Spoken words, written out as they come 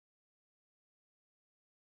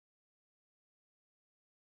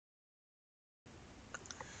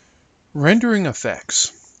Rendering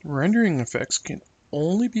effects. Rendering effects can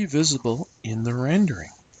only be visible in the rendering.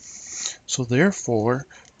 So therefore,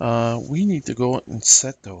 we need to go and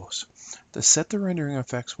set those. To set the rendering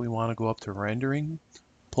effects, we want to go up to Rendering,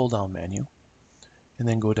 pull down menu, and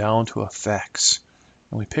then go down to Effects.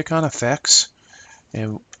 And we pick on Effects,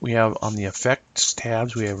 and we have on the Effects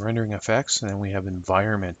tabs, we have Rendering Effects, and then we have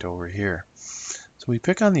Environment over here. So we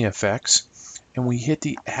pick on the Effects, and we hit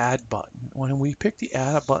the Add button. When we pick the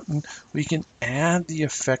Add button, we can add the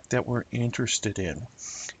effect that we're interested in.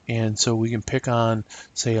 And so we can pick on,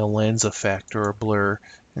 say, a lens effect or a blur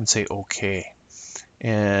and say OK.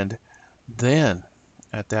 And then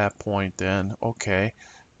at that point, then, okay,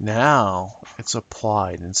 now it's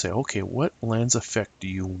applied and say, okay, what lens effect do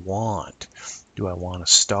you want? Do I want a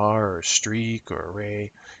star or a streak or a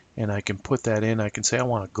ray? And I can put that in. I can say I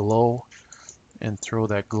want a glow and throw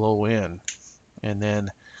that glow in. And then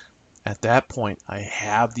at that point, I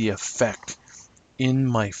have the effect in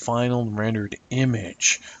my final rendered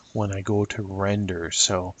image when I go to render.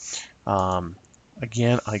 So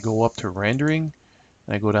again, I go up to rendering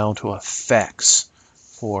and I go down to effects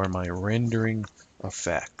for my rendering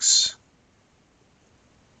effects.